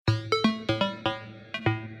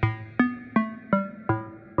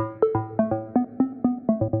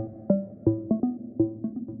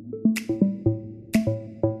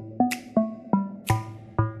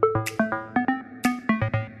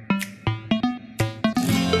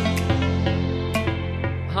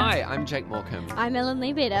Hi, I'm Jake Morecambe. I'm Ellen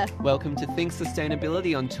Leibeder. Welcome to Think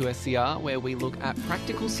Sustainability on 2SER, where we look at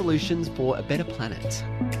practical solutions for a better planet.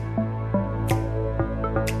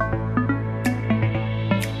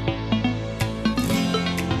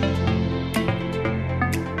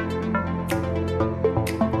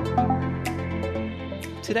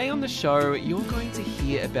 Today on the show, you're going to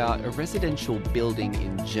hear about a residential building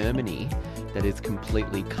in Germany that is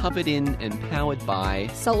completely covered in and powered by...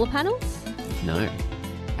 Solar panels? No.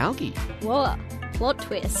 Algae. Whoa, plot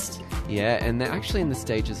twist. Yeah, and they're actually in the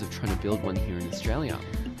stages of trying to build one here in Australia.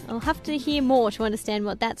 I'll have to hear more to understand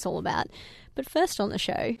what that's all about. But first on the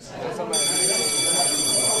show...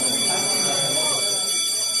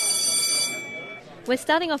 We're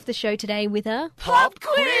starting off the show today with a... Pop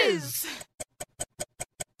quiz!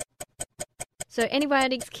 So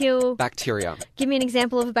antibiotics kill... Bacteria. Give me an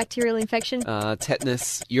example of a bacterial infection.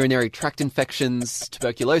 Tetanus, urinary tract infections,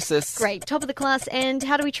 tuberculosis. Great, top of the class. And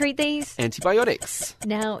how do we treat these? Antibiotics.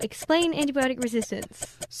 Now, explain antibiotic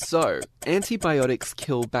resistance. So, antibiotics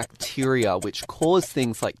kill bacteria which cause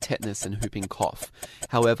things like tetanus and whooping cough.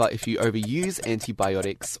 However, if you overuse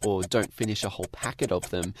antibiotics or don't finish a whole packet of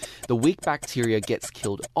them, the weak bacteria gets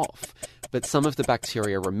killed off. But some of the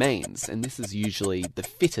bacteria remains, and this is usually the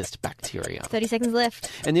fittest bacteria. 30 seconds left.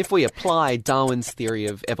 And if we apply Darwin's theory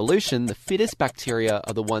of evolution, the fittest bacteria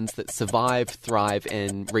are the ones that survive, thrive,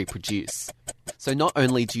 and reproduce. So not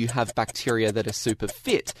only do you have bacteria that are super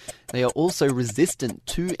fit, they are also resistant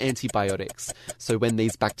to antibiotics. So when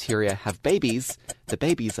these bacteria have babies, the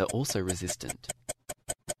babies are also resistant.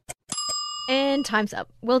 And time's up.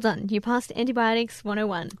 Well done. You passed Antibiotics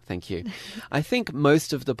 101. Thank you. I think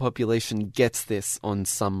most of the population gets this on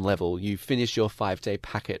some level. You finish your 5-day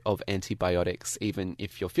packet of antibiotics, even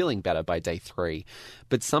if you're feeling better by day 3.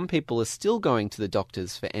 But some people are still going to the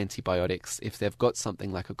doctors for antibiotics if they've got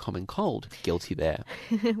something like a common cold. Guilty there.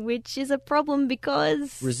 Which is a problem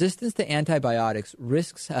because... resistance to antibiotics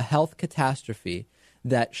risks a health catastrophe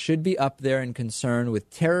that should be up there in concern with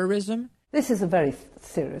terrorism. This is a very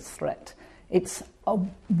serious threat. It's a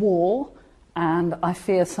war, and I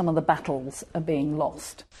fear some of the battles are being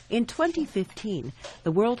lost. In 2015,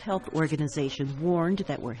 the World Health Organization warned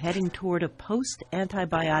that we're heading toward a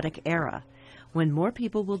post-antibiotic era when more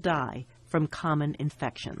people will die from common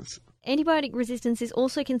infections. Antibiotic resistance is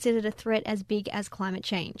also considered a threat as big as climate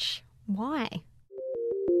change. Why?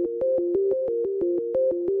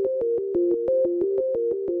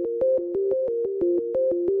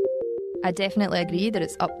 I definitely agree that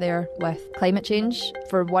it's up there with climate change.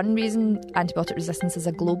 For one reason, antibiotic resistance is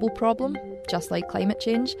a global problem, just like climate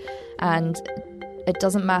change. And it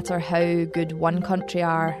doesn't matter how good one country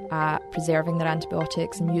are at preserving their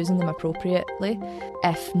antibiotics and using them appropriately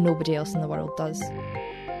if nobody else in the world does.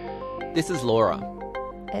 This is Laura.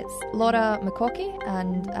 It's Laura McCaughey,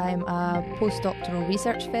 and I'm a postdoctoral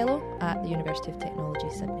research fellow at the University of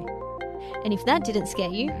Technology, Sydney. And if that didn't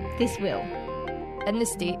scare you, this will. In the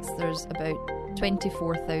States, there's about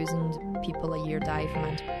 24,000 people a year die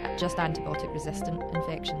from just antibiotic-resistant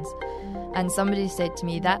infections. And somebody said to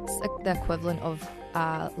me that's the equivalent of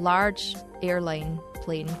a large airline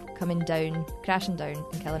plane coming down, crashing down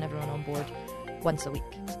and killing everyone on board once a week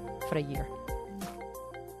for a year.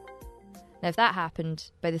 Now, if that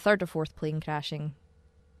happened by the third or fourth plane crashing,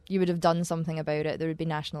 you would have done something about it. There would be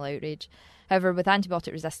national outrage. However, with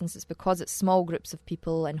antibiotic resistance, it's because it's small groups of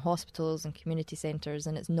people in hospitals and community centres,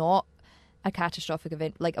 and it's not a catastrophic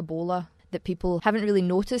event like Ebola that people haven't really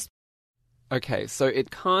noticed. Okay, so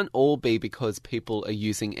it can't all be because people are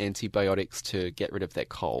using antibiotics to get rid of their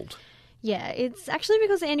cold. Yeah, it's actually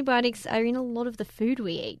because antibiotics are in a lot of the food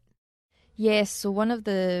we eat. Yes, so one of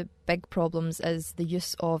the big problems is the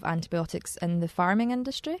use of antibiotics in the farming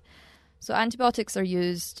industry. So antibiotics are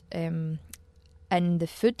used in the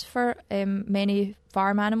food for many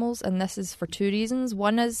farm animals, and this is for two reasons.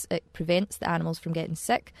 One is it prevents the animals from getting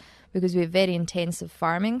sick because we have very intensive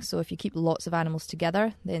farming. So if you keep lots of animals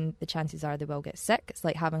together, then the chances are they will get sick. It's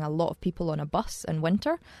like having a lot of people on a bus in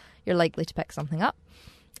winter. You're likely to pick something up.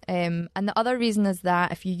 And the other reason is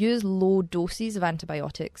that if you use low doses of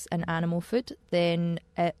antibiotics in animal food, then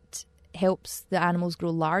it helps the animals grow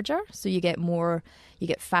larger, so you get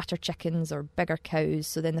fatter chickens or bigger cows,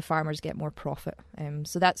 so then the farmers get more profit.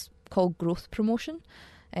 So that's called growth promotion,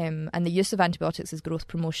 and the use of antibiotics as growth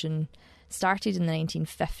promotion started in the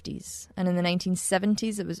 1950s, and in the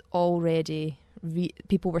 1970s it was already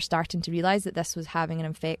people were starting to realise that this was having an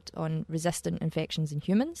effect on resistant infections in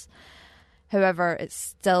humans. However, it's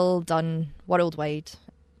still done worldwide.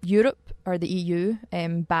 Europe, or the EU,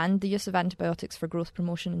 banned the use of antibiotics for growth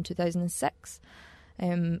promotion in 2006.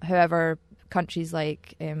 However, countries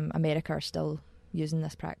like America are still using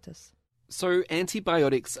this practice. So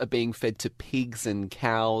antibiotics are being fed to pigs and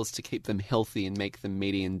cows to keep them healthy and make them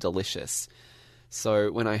meaty and delicious.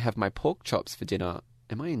 So when I have my pork chops for dinner,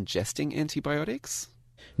 am I ingesting antibiotics?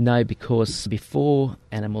 No, because before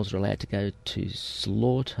animals are allowed to go to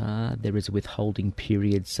slaughter, there is a withholding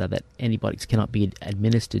period so that antibiotics cannot be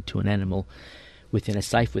administered to an animal within a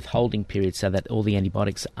safe withholding period so that all the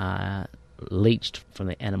antibiotics are leached from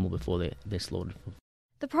the animal before they're slaughtered.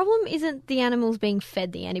 The problem isn't the animals being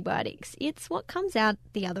fed the antibiotics, it's what comes out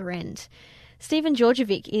the other end. Stephen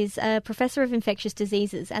Georgievic is a professor of infectious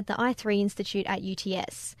diseases at the I3 Institute at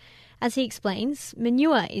UTS. As he explains,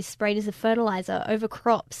 manure is sprayed as a fertiliser over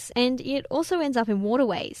crops and it also ends up in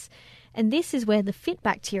waterways. And this is where the fit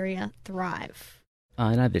bacteria thrive.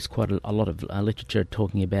 I know there's quite a lot of literature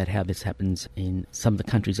talking about how this happens in some of the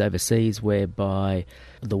countries overseas whereby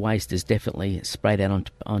the waste is definitely sprayed out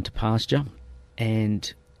onto pasture.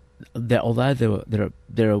 And although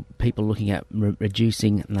there are people looking at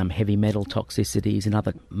reducing heavy metal toxicities and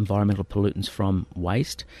other environmental pollutants from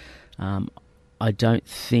waste, I don't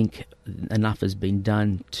think enough has been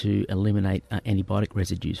done to eliminate antibiotic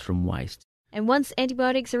residues from waste. And once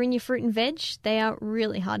antibiotics are in your fruit and veg, they are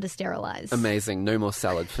really hard to sterilise. Amazing. No more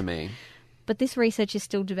salad for me. But this research is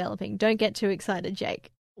still developing. Don't get too excited,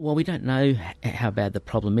 Jake. Well, we don't know how bad the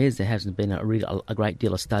problem is. There hasn't been a great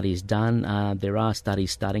deal of studies done. There are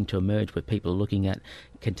studies starting to emerge where people are looking at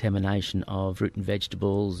contamination of fruit and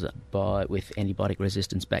vegetables with antibiotic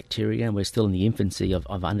resistance bacteria, and we're still in the infancy of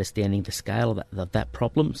understanding the scale of that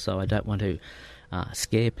problem, so I don't want to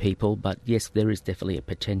scare people, but yes, there is definitely a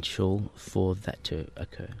potential for that to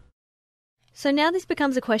occur. So now this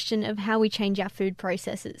becomes a question of how we change our food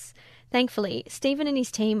processes. Thankfully, Stephen and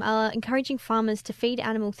his team are encouraging farmers to feed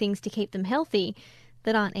animal things to keep them healthy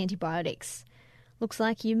that aren't antibiotics. Looks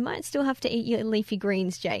like you might still have to eat your leafy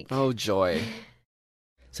greens, Jake. Oh, joy.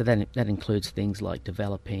 So that includes things like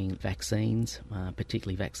developing vaccines,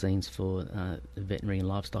 particularly vaccines for the veterinary and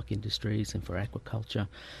livestock industries and for aquaculture,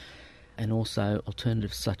 and also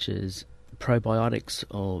alternatives such as probiotics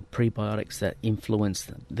or prebiotics that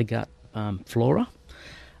influence the gut flora,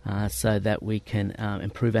 so that we can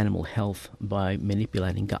improve animal health by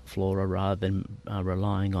manipulating gut flora rather than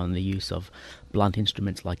relying on the use of blunt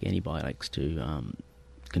instruments like antibiotics to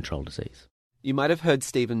control disease. You might have heard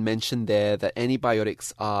Stephen mention there that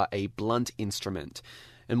antibiotics are a blunt instrument.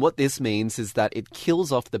 And what this means is that it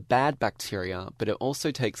kills off the bad bacteria, but it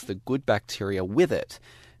also takes the good bacteria with it.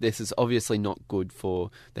 This is obviously not good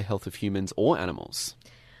for the health of humans or animals.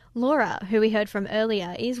 Laura, who we heard from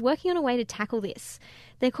earlier, is working on a way to tackle this.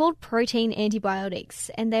 They're called protein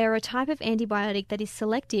antibiotics, and they are a type of antibiotic that is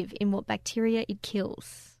selective in what bacteria it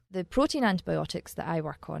kills. The protein antibiotics that I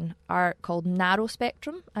work on are called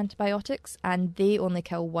narrow-spectrum antibiotics, and they only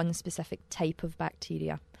kill one specific type of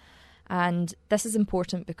bacteria. And this is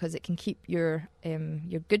important because it can keep your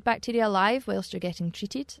good bacteria alive whilst you're getting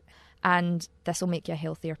treated, and this will make you a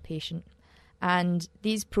healthier patient. And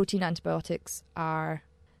these protein antibiotics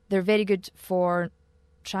they're very good for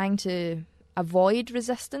trying to avoid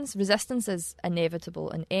resistance. Resistance is inevitable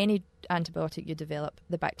in any antibiotic you develop.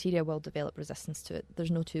 The bacteria will develop resistance to it.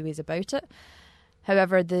 There's no two ways about it.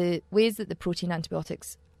 However, the ways that the protein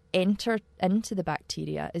antibiotics enter into the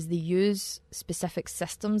bacteria is they use specific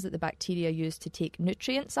systems that the bacteria use to take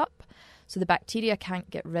nutrients up. So the bacteria can't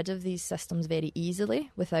get rid of these systems very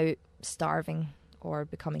easily without starving or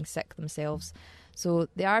becoming sick themselves. So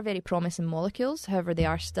they are very promising molecules, however they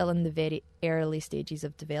are still in the very early stages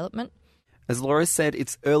of development. As Laura said,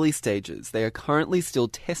 it's early stages. They are currently still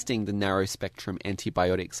testing the narrow-spectrum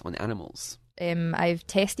antibiotics on animals. I've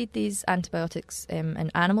tested these antibiotics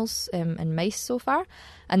in animals, in mice so far,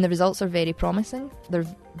 and the results are very promising. They're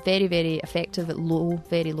very, very effective at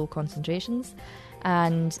very low concentrations,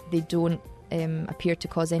 and they don't appear to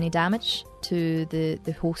cause any damage to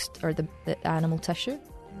the host or the animal tissue.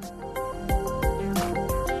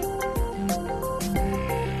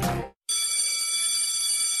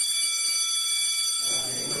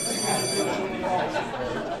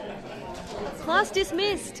 Class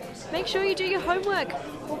dismissed. Make sure you do your homework.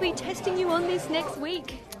 We'll be testing you on this next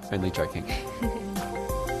week. Only joking.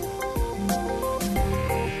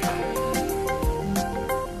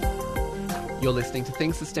 You're listening to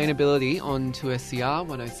Think Sustainability on 2SCR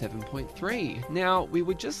 107.3. Now, we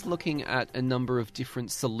were just looking at a number of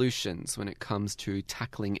different solutions when it comes to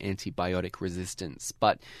tackling antibiotic resistance,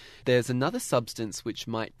 but there's another substance which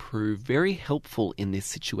might prove very helpful in this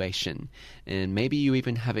situation, and maybe you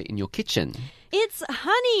even have it in your kitchen. It's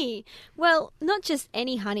honey! Well, not just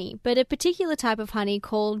any honey, but a particular type of honey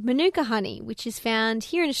called Manuka honey, which is found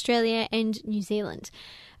here in Australia and New Zealand.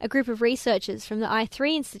 A group of researchers from the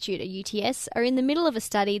I3 Institute at UTS are in the middle of a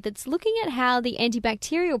study that's looking at how the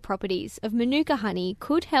antibacterial properties of Manuka honey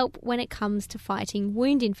could help when it comes to fighting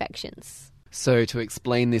wound infections. So to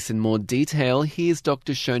explain this in more detail, here's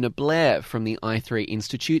Dr. Shona Blair from the I3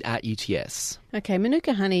 Institute at UTS. Okay,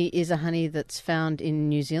 Manuka honey is a honey that's found in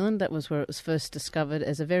New Zealand. That was where it was first discovered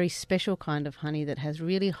as a very special kind of honey that has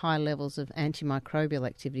really high levels of antimicrobial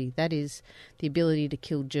activity. That is, the ability to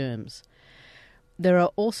kill germs. There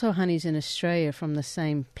are also honeys in Australia from the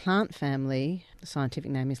same plant family. The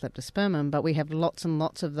scientific name is Leptospermum, but we have lots and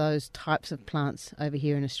lots of those types of plants over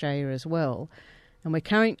here in Australia as well. And we're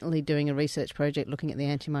currently doing a research project looking at the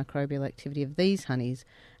antimicrobial activity of these honeys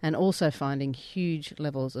and also finding huge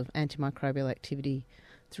levels of antimicrobial activity.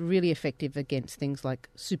 It's really effective against things like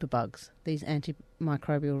superbugs, these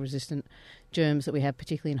antimicrobial resistant germs that we have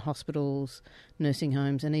particularly in hospitals, nursing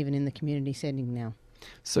homes, and even in the community setting now.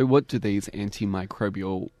 So what do these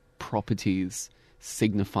antimicrobial properties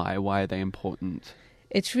signify? Why are they important?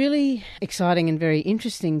 It's really exciting and very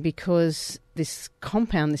interesting because this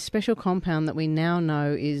compound, this special compound that we now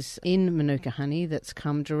know is in Manuka honey that's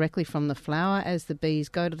come directly from the flower. As the bees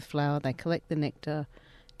go to the flower, they collect the nectar,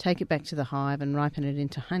 take it back to the hive and ripen it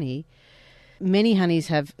into honey. Many honeys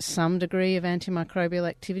have some degree of antimicrobial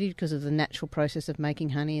activity because of the natural process of making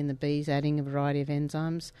honey and the bees adding a variety of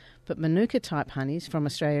enzymes. But Manuka-type honeys from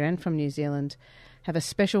Australia and from New Zealand have a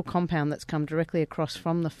special compound that's come directly across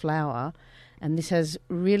from the flower, and this has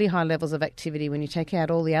really high levels of activity. When you take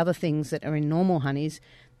out all the other things that are in normal honeys,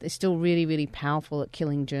 they're still really, really powerful at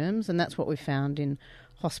killing germs, and that's what we found in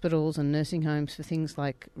hospitals and nursing homes for things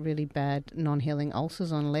like really bad non-healing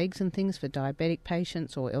ulcers on legs and things for diabetic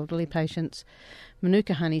patients or elderly patients.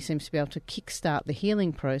 Manuka honey seems to be able to kickstart the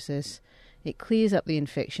healing process. It clears up the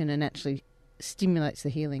infection and actually stimulates the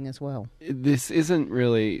healing as well. This isn't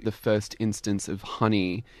really the first instance of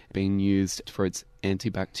honey being used for its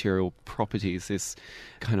antibacterial properties. This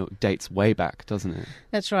kind of dates way back, doesn't it?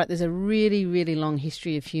 That's right. There's a really, really long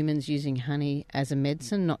history of humans using honey as a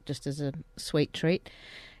medicine, not just as a sweet treat.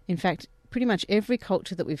 In fact, pretty much every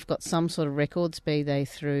culture that we've got some sort of records, be they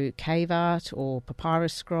through cave art or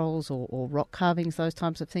papyrus scrolls or rock carvings, those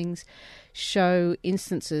types of things, show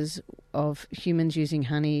instances of humans using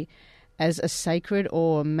honey as a sacred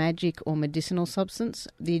or magic or medicinal substance.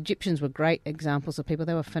 The Egyptians were great examples of people.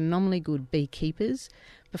 They were phenomenally good beekeepers.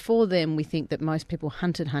 Before them, we think that most people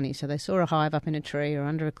hunted honey. So they saw a hive up in a tree or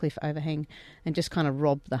under a cliff overhang and just kind of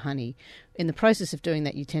robbed the honey. In the process of doing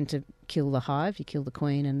that, you tend to kill the hive. You kill the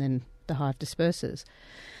queen and then the hive disperses.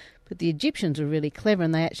 But the Egyptians were really clever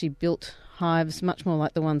and they actually built hives much more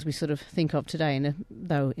like the ones we sort of think of today,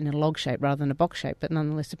 though in a log shape rather than a box shape. But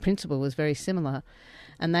nonetheless, the principle was very similar.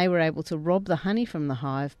 And they were able to rob the honey from the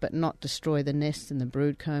hive but not destroy the nest and the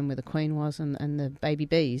brood comb where the queen was and the baby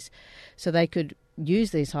bees. So they could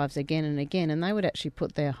use these hives again and again, and they would actually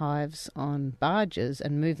put their hives on barges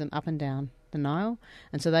and move them up and down the Nile.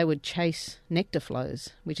 And so they would chase nectar flows,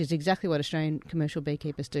 which is exactly what Australian commercial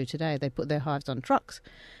beekeepers do today. They put their hives on trucks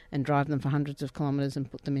and drive them for hundreds of kilometres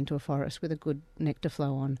and put them into a forest with a good nectar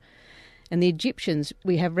flow on. And the Egyptians,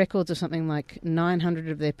 we have records of something like 900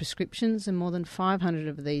 of their prescriptions, and more than 500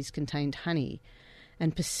 of these contained honey.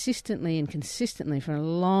 And persistently and consistently for a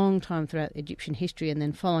long time throughout Egyptian history, and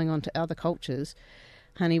then following on to other cultures,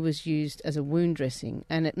 honey was used as a wound dressing.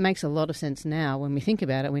 And it makes a lot of sense now when we think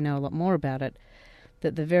about it, we know a lot more about it,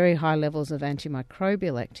 that the very high levels of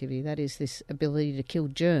antimicrobial activity, that is this ability to kill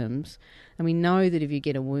germs, and we know that if you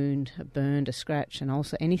get a wound, a burn, a scratch, an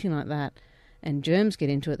ulcer, anything like that, and germs get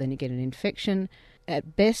into it, then you get an infection.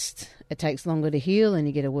 At best, it takes longer to heal and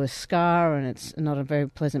you get a worse scar and it's not a very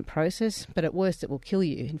pleasant process, but at worst it will kill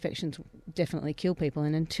you. Infections definitely kill people,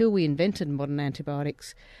 and until we invented modern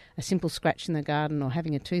antibiotics, a simple scratch in the garden or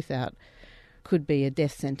having a tooth out could be a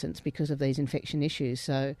death sentence because of these infection issues.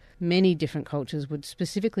 So many different cultures would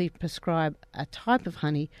specifically prescribe a type of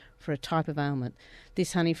honey for a type of ailment.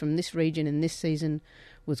 This honey from this region in this season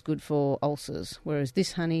was good for ulcers, whereas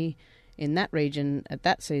this honey in that region at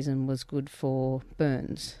that season was good for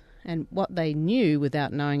burns. And what they knew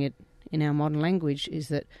without knowing it in our modern language is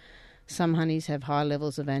that some honeys have high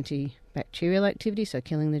levels of antibacterial activity, so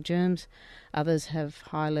killing the germs. Others have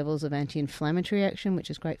high levels of anti-inflammatory action, which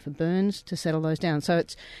is great for burns, to settle those down. So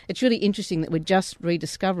it's really interesting that we're just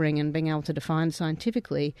rediscovering and being able to define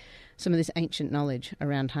scientifically some of this ancient knowledge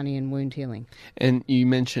around honey and wound healing. And you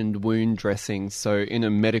mentioned wound dressing. So in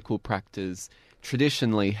a medical practice,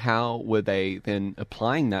 traditionally, how were they then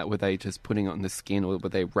applying that? Were they just putting it on the skin, or were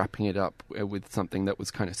they wrapping it up with something that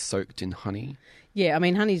was kind of soaked in honey? Yeah, I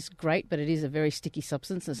mean, honey's great, but it is a very sticky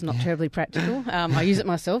substance. It's not terribly practical. I use it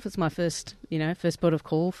myself. It's my first port of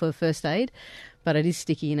call for first aid, but it is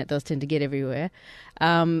sticky and it does tend to get everywhere.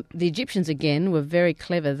 The Egyptians, again, were very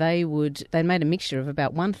clever. They made a mixture of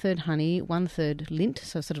about 1/3 honey, 1/3 lint,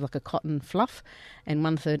 so sort of like a cotton fluff, and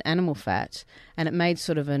 1/3 animal fat, and it made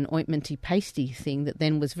sort of an ointmenty, pasty thing that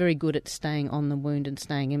then was very good at staying on the wound and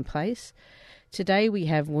staying in place. Today we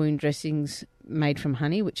have wound dressings made from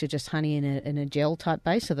honey, which are just honey in a gel type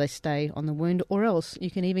base, so they stay on the wound. Or else you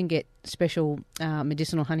can even get special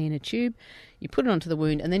medicinal honey in a tube. You put it onto the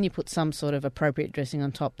wound, and then you put some sort of appropriate dressing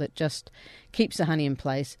on top that just keeps the honey in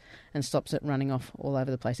place and stops it running off all over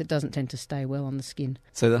the place. It doesn't tend to stay well on the skin.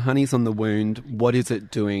 So the honey's on the wound. What is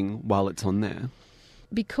it doing while it's on there?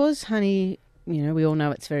 Because honey, we all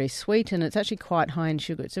know it's very sweet, and it's actually quite high in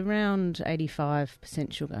sugar. It's around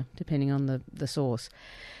 85% sugar, depending on the source.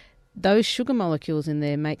 Those sugar molecules in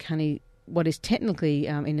there make honey what is technically,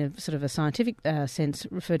 in a sort of a scientific sense,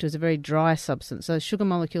 referred to as a very dry substance. So sugar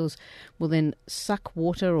molecules will then suck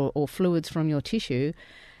water or fluids from your tissue,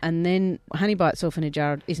 and then honey by itself in a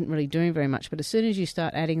jar isn't really doing very much. But as soon as you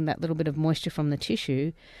start adding that little bit of moisture from the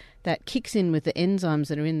tissue, that kicks in with the enzymes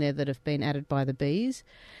that are in there that have been added by the bees,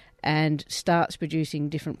 and starts producing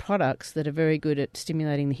different products that are very good at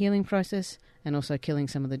stimulating the healing process and also killing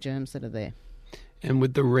some of the germs that are there. And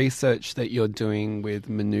with the research that you're doing with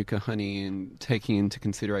Manuka honey and taking into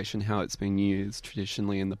consideration how it's been used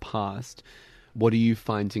traditionally in the past, what are you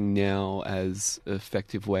finding now as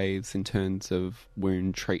effective ways in terms of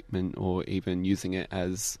wound treatment, or even using it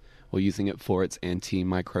for its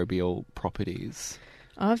antimicrobial properties?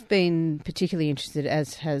 I've been particularly interested,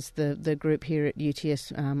 as has the group here at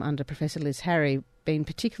UTS under Professor Liz Harry, been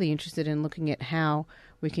particularly interested in looking at how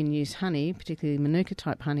we can use honey, particularly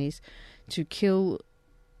Manuka-type honeys, to kill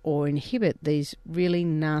or inhibit these really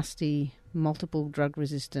nasty, multiple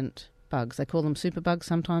drug-resistant bugs. They call them superbugs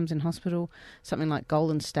sometimes in hospital. Something like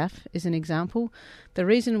golden staph is an example. The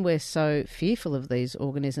reason we're so fearful of these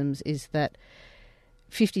organisms is that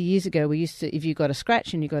 50 years ago, we used to, if you got a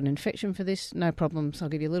scratch and you got an infection for this, no problems, I'll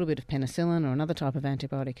give you a little bit of penicillin or another type of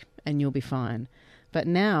antibiotic and you'll be fine. But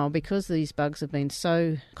now, because these bugs have been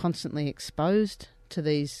so constantly exposed to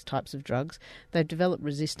these types of drugs, they've developed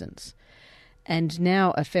resistance. And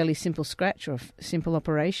now a fairly simple scratch or a simple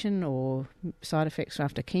operation or side effects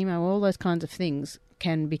after chemo, all those kinds of things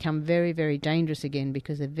can become very, very dangerous again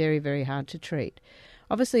because they're very, very hard to treat.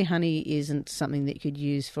 Obviously, honey isn't something that you could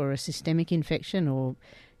use for a systemic infection or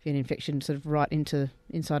if you had an infection sort of right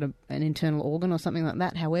inside an internal organ or something like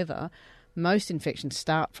that. However, most infections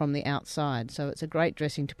start from the outside, so it's a great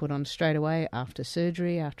dressing to put on straight away after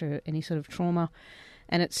surgery, after any sort of trauma,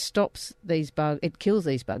 and it stops these bugs. It kills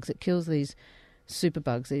these bugs. It kills these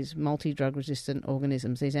superbugs, these multi-drug resistant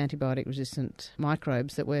organisms, these antibiotic resistant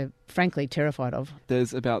microbes that we're frankly terrified of.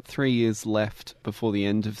 There's about 3 years left before the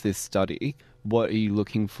end of this study. What are you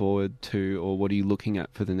looking forward to, or what are you looking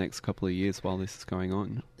at for the next couple of years while this is going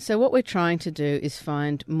on? So what we're trying to do is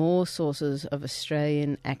find more sources of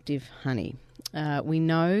Australian active honey. We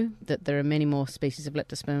know that there are many more species of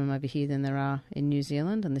Leptospermum over here than there are in New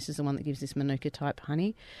Zealand, and this is the one that gives this Manuka-type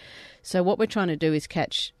honey. So what we're trying to do is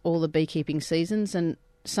catch all the beekeeping seasons, and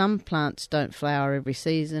some plants don't flower every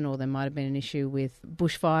season, or there might have been an issue with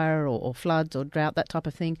bushfire or floods or drought, that type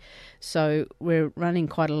of thing. So we're running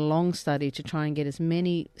quite a long study to try and get as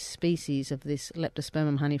many species of this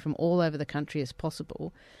Leptospermum honey from all over the country as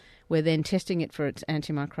possible. We're then testing it for its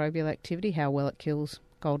antimicrobial activity, how well it kills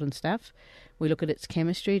golden staph. We look at its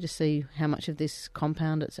chemistry to see how much of this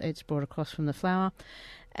compound it's brought across from the flower.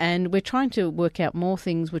 And we're trying to work out more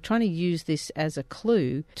things. We're trying to use this as a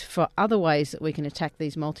clue for other ways that we can attack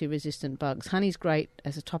these multi-resistant bugs. Honey's great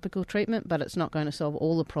as a topical treatment, but it's not going to solve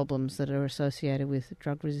all the problems that are associated with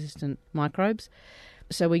drug-resistant microbes.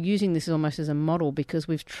 So we're using this almost as a model because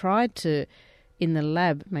we've tried to, in the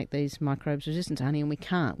lab, make these microbes resistant to honey, and we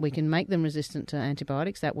can't. We can make them resistant to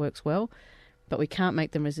antibiotics. That works well. But we can't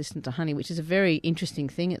make them resistant to honey, which is a very interesting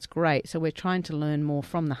thing. It's great. So we're trying to learn more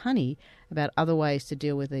from the honey about other ways to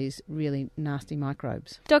deal with these really nasty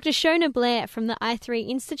microbes. Dr. Shona Blair from the I3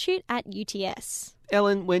 Institute at UTS.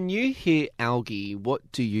 Ellen, when you hear algae, what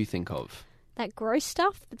do you think of? That gross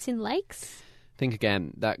stuff that's in lakes? Think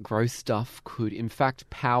again. That gross stuff could in fact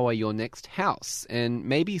power your next house and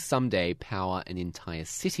maybe someday power an entire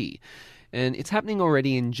city. And it's happening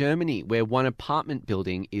already in Germany, where one apartment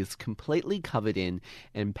building is completely covered in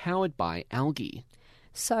and powered by algae.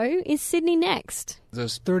 So, is Sydney next?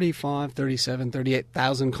 There's 35, 37,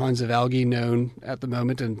 38,000 kinds of algae known at the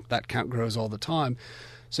moment, and that count grows all the time.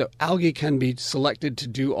 So algae can be selected to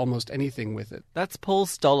do almost anything with it. That's Paul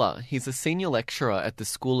Stoller. He's a senior lecturer at the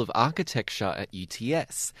School of Architecture at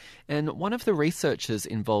UTS and one of the researchers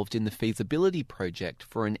involved in the feasibility project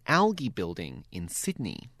for an algae building in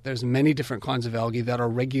Sydney. There's many different kinds of algae that are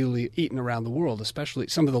regularly eaten around the world, especially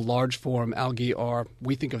some of the large form algae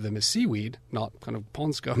we think of them as seaweed, not kind of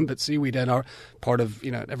pond scum, but seaweed, and are part of,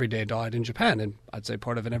 an everyday diet in Japan, and I'd say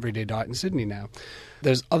part of an everyday diet in Sydney now.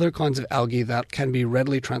 There's other kinds of algae that can be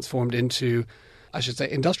readily transformed into,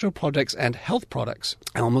 industrial products and health products.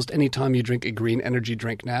 And almost any time you drink a green energy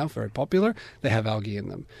drink now, very popular, they have algae in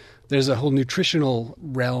them. There's a whole nutritional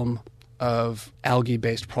realm of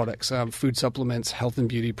algae-based products, food supplements, health and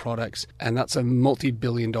beauty products, and that's a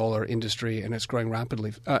multi-billion-dollar industry, and it's growing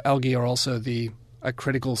rapidly. Algae are also a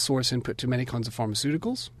critical source input to many kinds of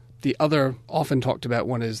pharmaceuticals. The other often talked about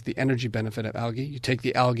one is the energy benefit of algae. You take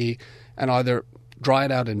the algae and either dry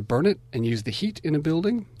it out and burn it and use the heat in a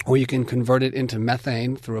building, or you can convert it into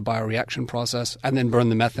methane through a bioreaction process and then burn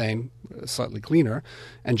the methane slightly cleaner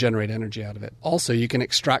and generate energy out of it. Also, you can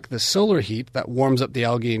extract the solar heat that warms up the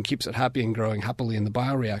algae and keeps it happy and growing happily in the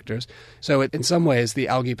bioreactors. So in some ways, the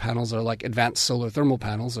algae panels are like advanced solar thermal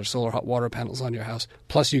panels or solar hot water panels on your house,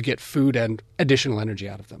 plus you get food and additional energy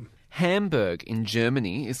out of them. Hamburg in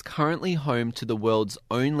Germany is currently home to the world's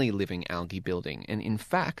only living algae building, and in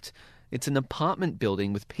fact, it's an apartment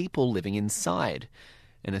building with people living inside.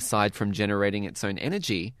 And aside from generating its own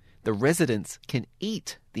energy, the residents can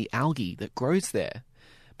eat the algae that grows there.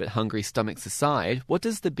 But hungry stomachs aside, what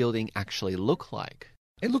does the building actually look like?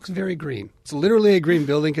 It looks very green. It's literally a green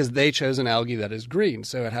building because they chose an algae that is green.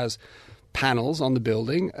 So it has panels on the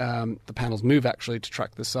building. The panels move actually to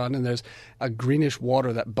track the sun, and there's a greenish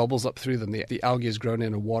water that bubbles up through them. The algae is grown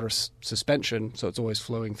in a water suspension, so it's always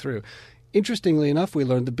flowing through. Interestingly enough, we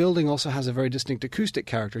learned the building also has a very distinct acoustic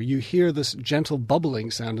character. You hear this gentle bubbling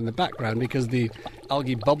sound in the background because the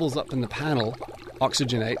algae bubbles up in the panel,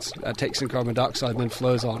 oxygenates, takes in carbon dioxide, and then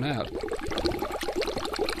flows on out.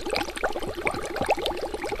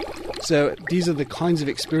 So these are the kinds of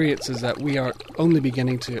experiences that we are only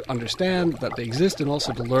beginning to understand that they exist, and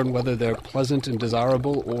also to learn whether they're pleasant and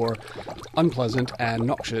desirable or unpleasant and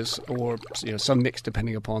noxious, or some mix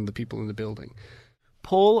depending upon the people in the building.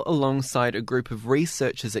 Paul, alongside a group of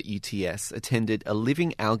researchers at UTS, attended a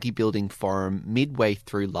living algae building forum midway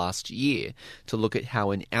through last year to look at how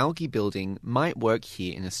an algae building might work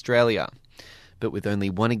here in Australia. But with only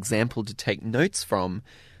one example to take notes from,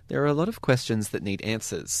 there are a lot of questions that need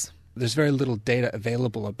answers. There's very little data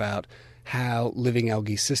available about how living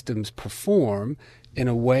algae systems perform in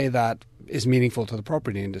a way that is meaningful to the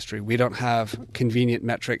property industry. We don't have convenient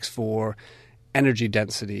metrics for energy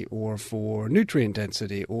density or for nutrient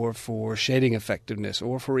density or for shading effectiveness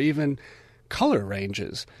or for even color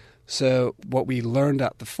ranges. So what we learned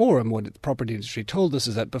at the forum, what the property industry told us,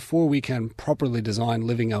 is that before we can properly design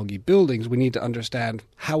living algae buildings, we need to understand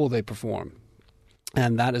how will they perform.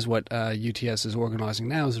 And that is what UTS is organizing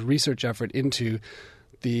now, is a research effort into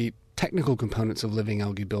the technical components of living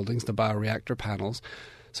algae buildings, the bioreactor panels,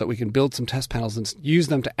 so that we can build some test panels and use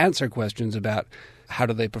them to answer questions about how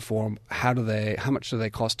do they perform, how much do they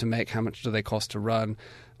cost to make, how much do they cost to run,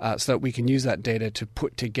 so that we can use that data to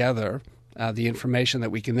put together the information that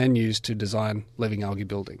we can then use to design living algae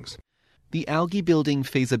buildings. The algae building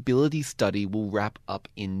feasibility study will wrap up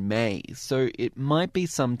in May, so it might be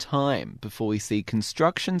some time before we see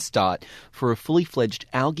construction start for a fully fledged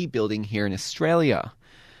algae building here in Australia.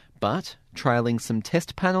 But trialling some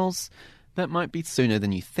test panels, that might be sooner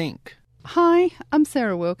than you think. Hi, I'm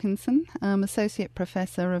Sarah Wilkinson. I'm Associate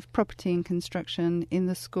Professor of Property and Construction in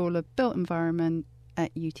the School of Built Environment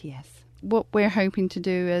at UTS. What we're hoping to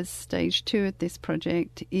do as stage 2 of this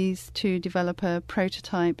project is to develop a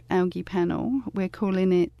prototype algae panel. We're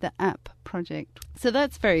calling it the app project. So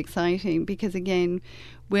that's very exciting because, again,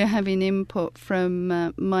 we're having input from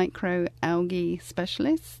microalgae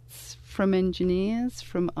specialists, from engineers,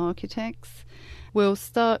 from architects. We'll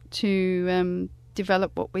start to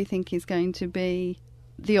develop what we think is going to be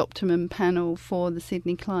the optimum panel for the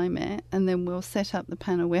Sydney climate, and then we'll set up the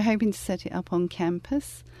panel. We're hoping to set it up on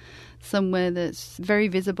campus, somewhere that's very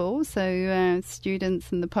visible, so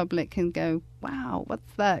students and the public can go, wow,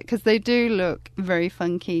 what's that? Because they do look very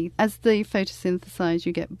funky. As they photosynthesize,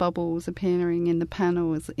 you get bubbles appearing in the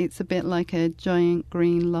panels. It's a bit like a giant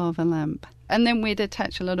green lava lamp. And then we'd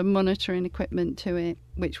attach a lot of monitoring equipment to it,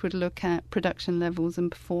 which would look at production levels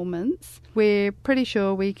and performance. We're pretty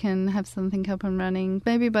sure we can have something up and running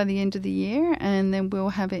maybe by the end of the year, and then we'll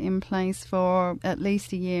have it in place for at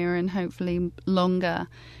least a year and hopefully longer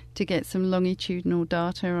to get some longitudinal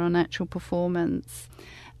data on actual performance.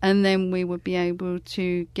 And then we would be able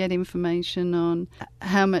to get information on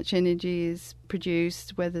how much energy is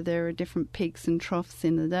produced, whether there are different peaks and troughs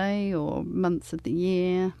in the day or months of the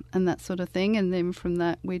year, and that sort of thing. And then from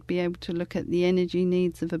that, we'd be able to look at the energy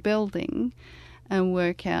needs of a building and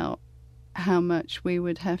work out how much we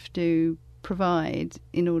would have to provide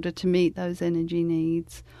in order to meet those energy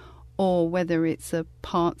needs, or whether it's a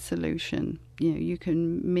part solution. You know, you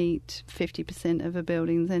can meet 50% of a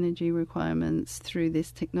building's energy requirements through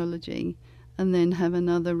this technology and then have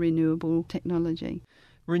another renewable technology.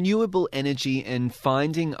 Renewable energy and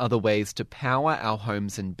finding other ways to power our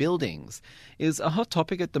homes and buildings is a hot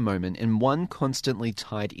topic at the moment, and one constantly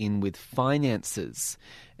tied in with finances.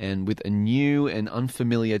 And with a new and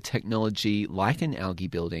unfamiliar technology like an algae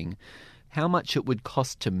building, how much it would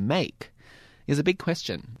cost to make is a big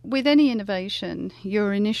question. With any innovation,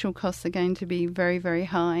 your initial costs are going to be very, very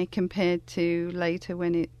high compared to later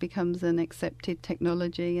when it becomes an accepted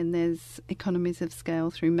technology and there's economies of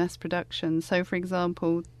scale through mass production. So, for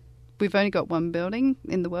example, we've only got one building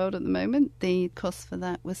in the world at the moment. The cost for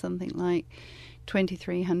that was something like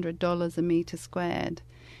 $2,300 a metre squared.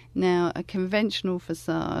 Now, a conventional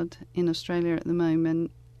facade in Australia at the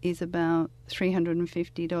moment is about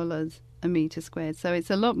 $350 a metre squared. So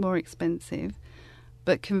it's a lot more expensive,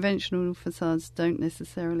 but conventional facades don't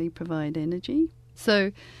necessarily provide energy.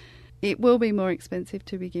 So it will be more expensive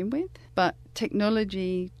to begin with, but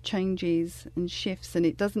technology changes and shifts, and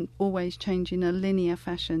it doesn't always change in a linear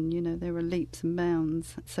fashion. You know, there are leaps and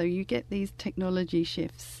bounds. So you get these technology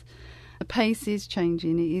shifts. The pace is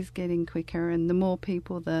changing, it is getting quicker, and the more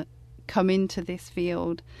people that come into this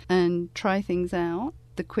field and try things out,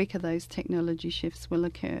 the quicker those technology shifts will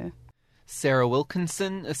occur. Sarah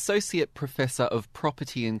Wilkinson, Associate Professor of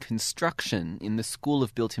Property and Construction in the School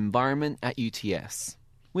of Built Environment at UTS.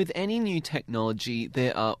 With any new technology,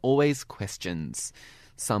 there are always questions.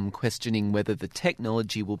 Some questioning whether the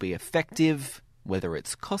technology will be effective, whether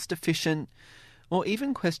it's cost efficient, or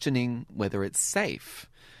even questioning whether it's safe.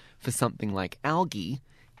 For something like algae,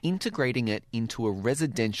 integrating it into a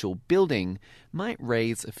residential building might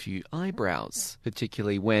raise a few eyebrows,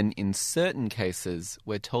 particularly when, in certain cases,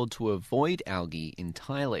 we're told to avoid algae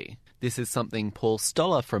entirely. This is something Paul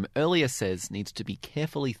Stoller from earlier says needs to be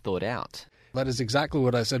carefully thought out. That is exactly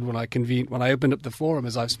what I said when I opened up the forum,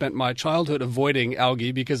 is I've spent my childhood avoiding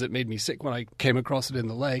algae because it made me sick when I came across it in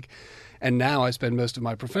the lake. And now I spend most of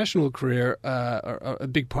my professional career, a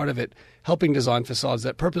big part of it, helping design facades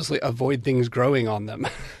that purposely avoid things growing on them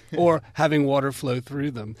or having water flow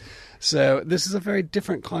through them. So this is a very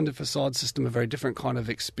different kind of facade system, a very different kind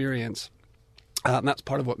of experience. And that's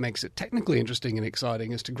part of what makes it technically interesting and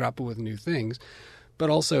exciting, is to grapple with new things.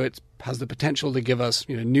 But also it has the potential to give us,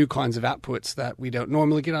 new kinds of outputs that we don't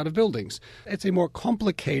normally get out of buildings. It's a more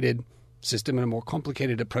complicated system and a more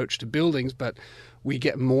complicated approach to buildings, but we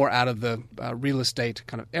get more out of the real estate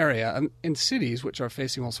kind of area. And in cities, which are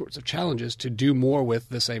facing all sorts of challenges, to do more with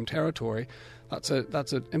the same territory, that's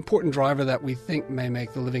an important driver that we think may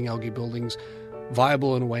make the living algae buildings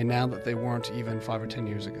viable in a way now that they weren't even 5 or 10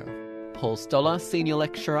 years ago. Paul Stoller, Senior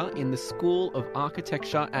Lecturer in the School of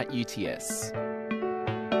Architecture at UTS.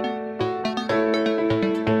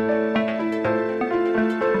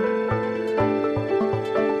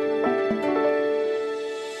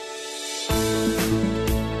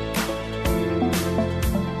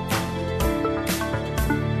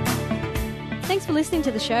 Thanks for listening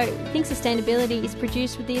to the show. Think Sustainability is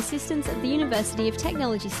produced with the assistance of the University of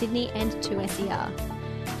Technology Sydney and 2SER.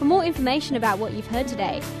 For more information about what you've heard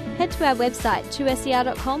today, head to our website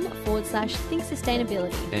 2ser.com/Think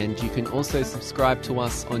Sustainability. And you can also subscribe to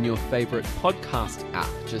us on your favourite podcast app.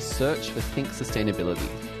 Just search for Think Sustainability.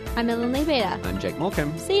 I'm Ellen Leibeder. I'm Jake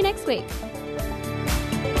Morecambe. See you next week.